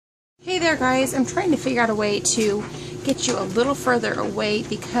Hey there guys, I'm trying to figure out a way to get you a little further away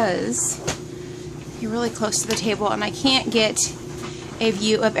because you're really close to the table and I can't get a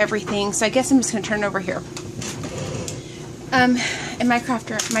view of everything, so I guess I'm just going to turn it over here. And my craft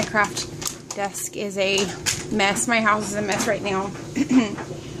desk is a mess. My house is a mess right now.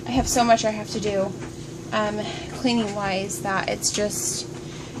 I have so much I have to do cleaning wise that it's just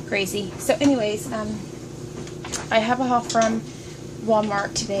crazy. So anyways, I have a haul from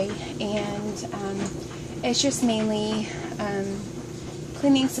Walmart today, and it's just mainly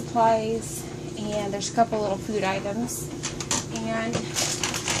cleaning supplies, and there's a couple little food items. And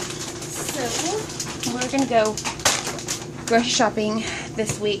so we're gonna go grocery shopping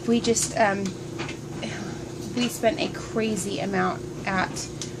this week. We just we spent a crazy amount at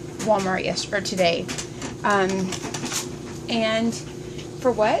Walmart today, and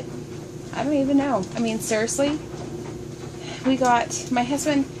for what? I don't even know. I mean, seriously. My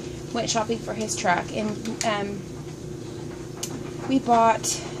husband went shopping for his truck, and we bought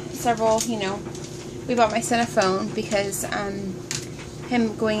several, we bought my son a phone because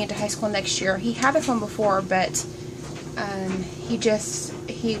him going into high school next year, he had a phone before, but he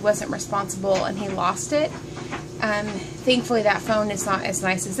wasn't responsible and he lost it. Thankfully that phone is not as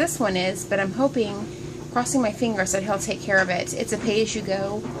nice as this one is, but I'm hoping, crossing my fingers, that he'll take care of it. It's a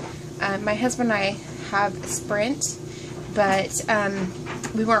pay-as-you-go. My husband and I have Sprint, but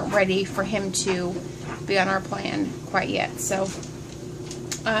we weren't ready for him to be on our plan quite yet. So,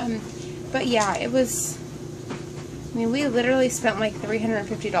 but yeah, it was, we literally spent like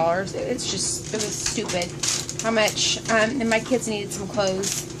 $350. It was stupid how much, and my kids needed some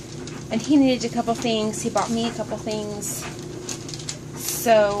clothes, and he needed a couple things. He bought me a couple things.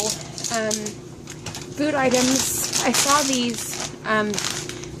 So, food items, I saw these,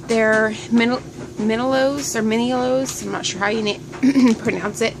 they're Minilos, I'm not sure how you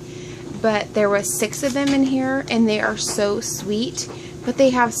pronounce it, but there was 6 of them in here, and they are so sweet, but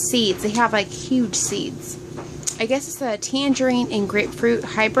they have seeds. They have like huge seeds. I guess it's a tangerine and grapefruit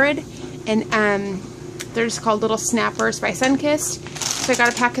hybrid, and they're just called Little Snappers by Sunkist. So I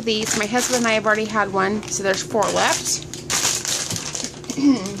got a pack of these. My husband and I have already had one, so there's 4 left.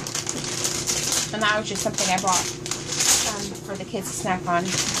 And that was just something I bought for the kids to snack on.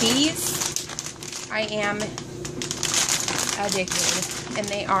 These I am addicted, and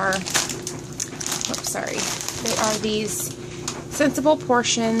they are, they are these Sensible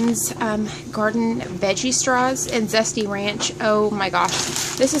Portions garden veggie straws and zesty ranch. Oh my gosh,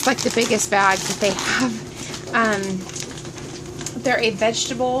 this is like the biggest bag that they have. They're a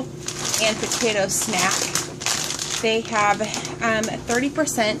vegetable and potato snack. They have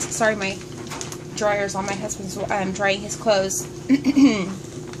 30%, sorry, my dryer's on, my husband's drying his clothes.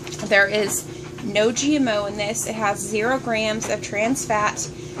 There is no GMO in this. It has 0 grams of trans fat.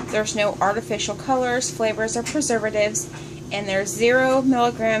 There's no artificial colors, flavors, or preservatives, and there's 0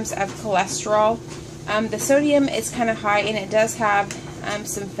 milligrams of cholesterol. The sodium is kind of high, and it does have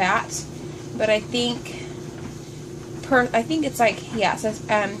some fat, but I think it's like, yeah, it says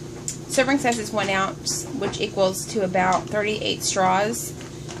serving size is 1 ounce, which equals to about 38 straws.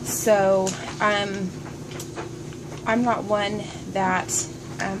 So I'm not one that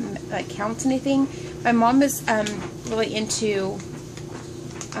like counts anything. My mom is really into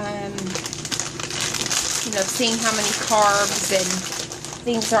seeing how many carbs and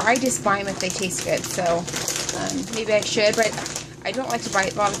things are. I just buy them if they taste good, so maybe I should, but I don't like to buy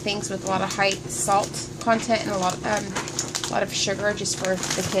a lot of things with a lot of high salt content and a lot of sugar just for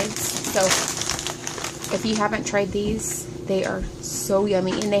the kids. So if you haven't tried these, they are so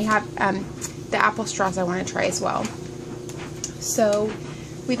yummy, and they have the apple straws I want to try as well. So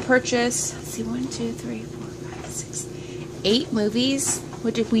we purchased, let's see, 1, 2, 3, 4, 5, 6, 8 movies,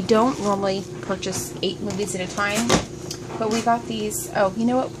 which if we don't normally purchase 8 movies at a time, but we got these. Oh, you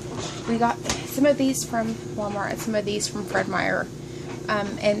know what? We got some of these from Walmart and some of these from Fred Meyer,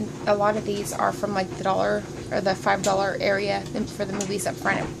 and a lot of these are from like the $1 or the $5 area for the movies up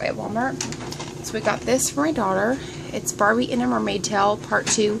front at Walmart. So we got this for my daughter. It's Barbie in a Mermaid Tale Part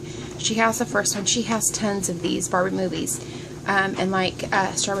 2. She has the first one. She has tons of these Barbie movies. And like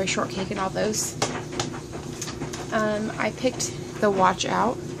Strawberry Shortcake and all those. I picked The Watch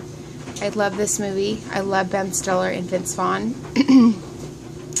Out. I love this movie. I love Ben Stiller and Vince Vaughn.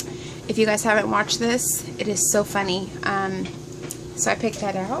 If you guys haven't watched this, it is so funny. So I picked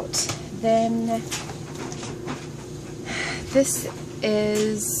that out. Then this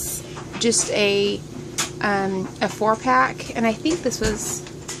is just a 4-pack, and I think this was.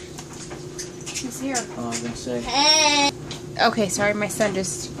 Who's here? Oh, I was gonna say. Okay, sorry, my son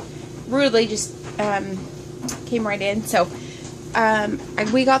just rudely came right in. So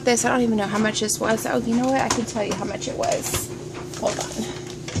we got this. I don't even know how much this was. Oh, you know what? I can tell you how much it was. Hold on.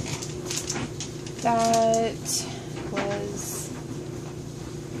 That was...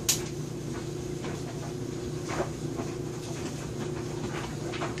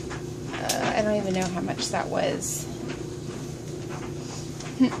 I don't even know how much that was.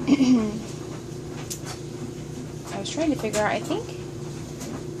 I was trying to figure out, I think,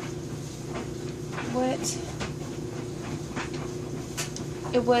 what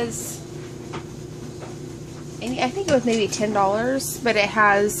it was. I think it was maybe $10, but it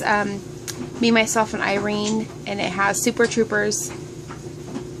has Me, Myself, and Irene, and it has Super Troopers.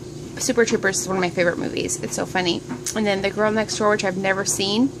 Super Troopers is one of my favorite movies. It's so funny. And then The Girl Next Door, which I've never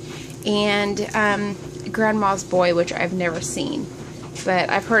seen, and Grandma's Boy, which I've never seen,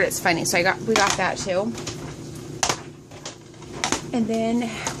 but I've heard it's funny, so we got that too. And then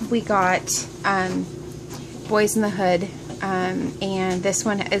we got Boys in the Hood, and this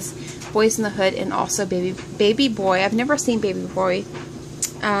one is Boys in the Hood and also Baby Boy. I've never seen Baby Boy.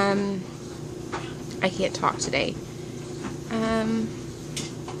 I can't talk today.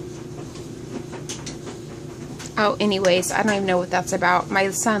 Oh, anyways, I don't even know what that's about. My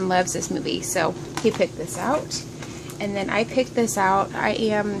son loves this movie, so he picked this out. And then I picked this out. I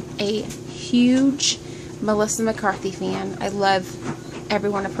am a huge Melissa McCarthy fan. I love every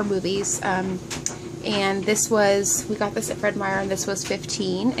one of her movies. And this was, we got this at Fred Meyer, and this was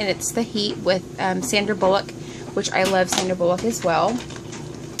 $15. And it's The Heat with Sandra Bullock, which I love Sandra Bullock as well.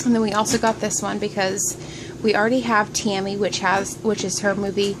 And then we also got this one because we already have Tammy, which is her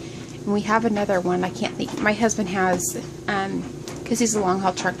movie. And we have another one, I can't think. My husband has, because he's a long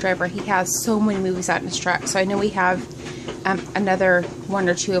haul truck driver, he has so many movies out in his truck. So I know we have another one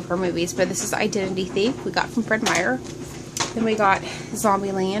or two of her movies. But this is Identity Thief, we got from Fred Meyer. Then we got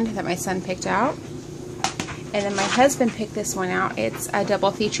Zombieland that my son picked out. And then my husband picked this one out. It's a double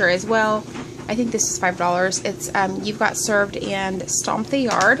feature as well. I think this is $5. It's You've Got Served and Stomp the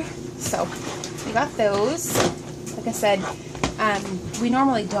Yard. So we got those. Like I said, we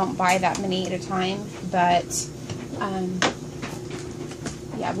normally don't buy that many at a time, but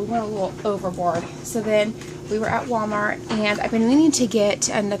yeah, we went a little overboard. So then we were at Walmart, and I've been meaning to get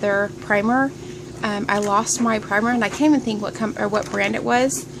another primer. I lost my primer, and I can't even think what brand it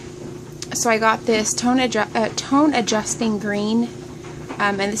was. So I got this tone adjusting green,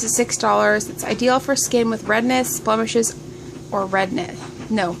 and this is $6. It's ideal for skin with redness, blemishes, or redness.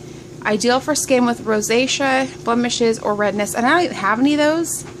 No, ideal for skin with rosacea, blemishes, or redness. And I don't even have any of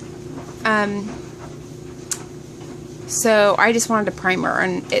those. So I just wanted a primer,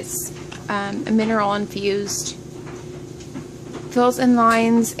 and it's a mineral infused, fills in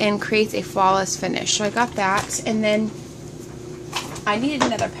lines, and creates a flawless finish. So I got that, and then I needed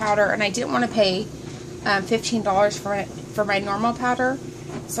another powder, and I didn't want to pay $15 for my normal powder.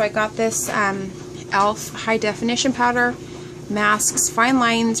 So I got this e.l.f. High Definition Powder. Masks fine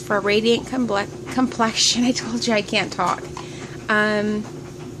lines for a radiant complexion. I told you I can't talk. And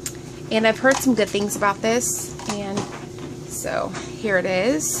I've heard some good things about this, and so here it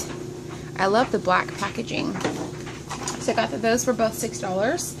is. I love the black packaging. So I got those for both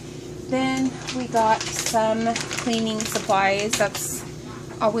 $6. Then we got some cleaning supplies. That's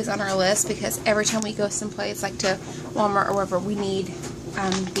always on our list because every time we go someplace, like to Walmart or wherever, we need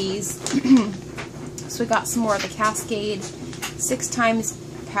these. So we got some more of the Cascade 6 times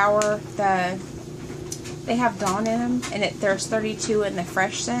power. They have Dawn in them, and there's 32 in the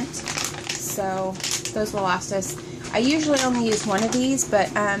fresh scent. So those will last us. I usually only use one of these, but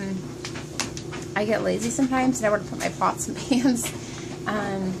I get lazy sometimes, and I want to put my pots and pans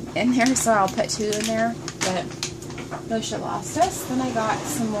in there, so I'll put 2 in there, but those should last us. Then I got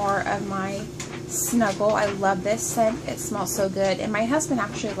some more of my Snuggle. I love this scent. It smells so good, and my husband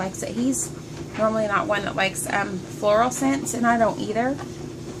actually likes it. He's normally not one that likes floral scents, and I don't either,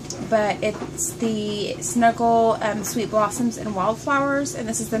 but it's the Snuggle Sweet Blossoms and Wildflowers, and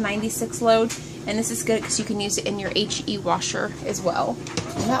this is the 96 load, and this is good because you can use it in your HE washer as well.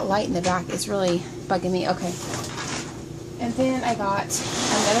 And that light in the back is really bugging me. Okay. And then I got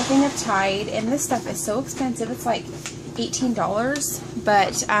another thing of Tide, and this stuff is so expensive. It's like $18,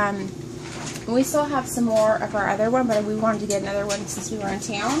 but we still have some more of our other one, but we wanted to get another one since we were in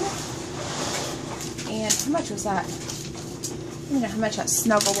town. And how much was that? I don't know how much that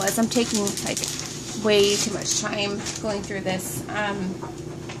Snuggle was. I'm taking like way too much time going through this.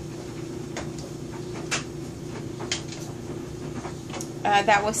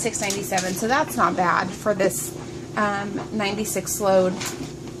 That was $6.97, so that's not bad for this 96 load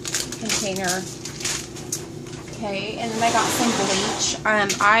container. Okay, and then I got some bleach.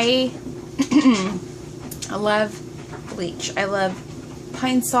 I love bleach. I love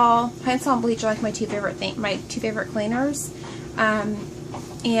Pine Sol. Pine Sol and bleach are like my two favorite cleaners.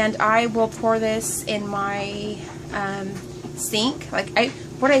 And I will pour this in my sink.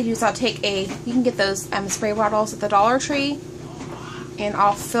 What I do is I'll take you can get those spray bottles at the Dollar Tree, and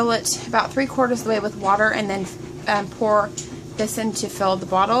I'll fill it about 3/4 of the way with water, and then pour this in to fill the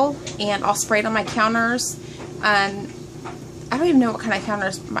bottle, and I'll spray it on my counters. I don't even know what kind of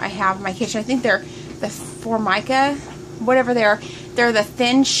counters I have in my kitchen. I think they're the Formica, whatever they are. They're the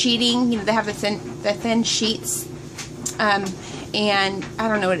thin sheeting, you know, they have the thin sheets, and I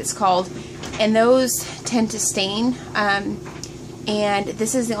don't know what it's called, and those tend to stain, and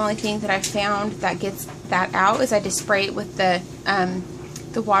this is the only thing that I've found that gets that out, is I just spray it with the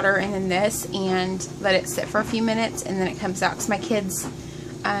water and then this, and let it sit for a few minutes, and then it comes out, because my kids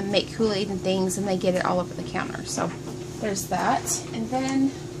make Kool-Aid and things, and they get it all over the counter. So there's that. And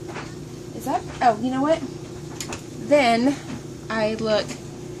then, oh, you know what? Then I look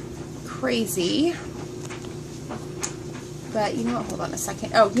crazy, but you know what, hold on a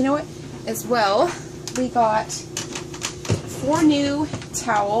second. Oh, you know what, as well, we got 4 new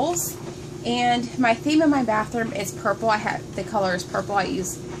towels, and my theme in my bathroom is purple. The color is purple I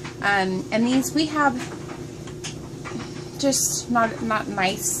use, and these we have just not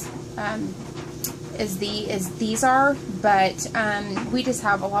nice as these are, but we just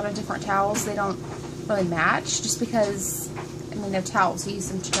have a lot of different towels. They don't really match, just because, I mean, they're towels, you use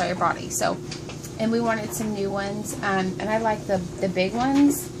them to dry your body. So, and we wanted some new ones, and I like the big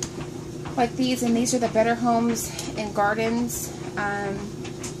ones like these, and these are the Better Homes and Gardens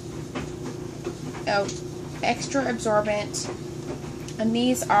extra absorbent, and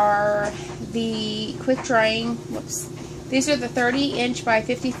these are the quick drying, these are the 30-inch by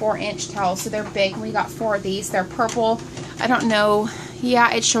 54-inch towels, so they're big. We got 4 of these. They're purple. I don't know,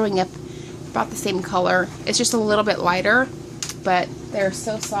 yeah, it's showing up about the same color. It's just a little bit lighter, but they're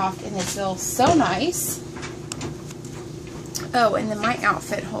so soft and they feel so nice. Oh, and then my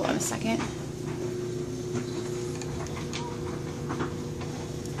outfit, hold on a second.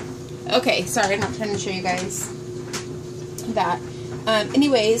 Okay, sorry, I'm not trying to show you guys that.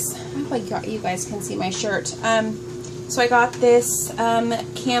 Anyways, I hope you guys can see my shirt. So I got this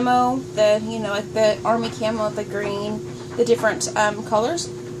camo, like the army camo with the green, the different colors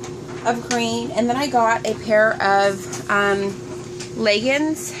of green, and then I got a pair of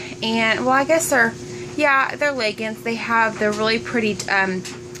leggings, and well, I guess they're leggings. They're really pretty,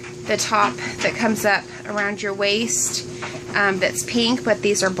 the top that comes up around your waist, that's pink, but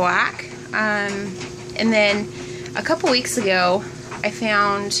these are black. And then a couple weeks ago I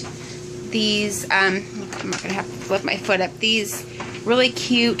found these, I'm not gonna have to flip my foot up, these really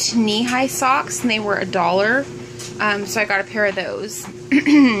cute knee-high socks, and they were $1. So I got a pair of those.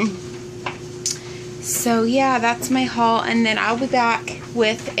 So yeah, that's my haul, and then I'll be back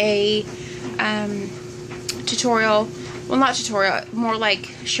with a tutorial, well, not tutorial, more like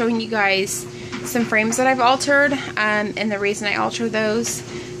showing you guys some frames that I've altered, and the reason I altered those.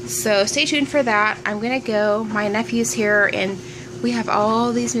 So stay tuned for that. I'm gonna go, my nephew's here, and we have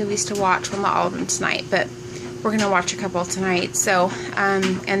all these movies to watch. Well, not all of them tonight, but we're gonna watch a couple tonight. So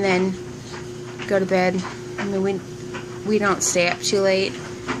and then go to bed. I mean, we don't stay up too late,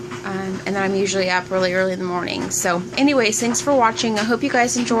 and then I'm usually up really early in the morning. So anyways, thanks for watching. I hope you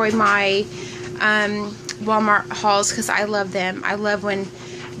guys enjoy my Walmart hauls, because I love them. I love when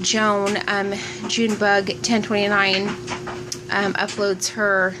Joan, Junebug 1029, uploads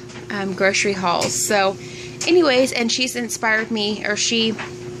her grocery hauls. So anyways, and she's inspired me, or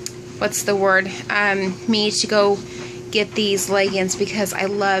me to go get these leggings, because I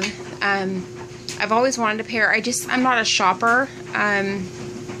love, I've always wanted a pair. I'm not a shopper.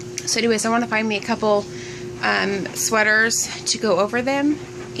 So anyways, I want to find me a couple sweaters to go over them,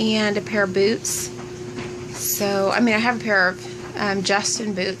 and a pair of boots. So, I mean, I have a pair of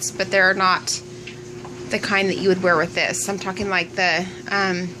Justin boots, but they're not the kind that you would wear with this. I'm talking like the,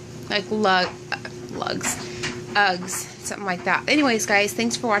 Uggs, something like that. Anyways, guys,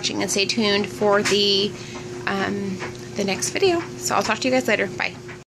 thanks for watching, and stay tuned for the next video. So I'll talk to you guys later. Bye.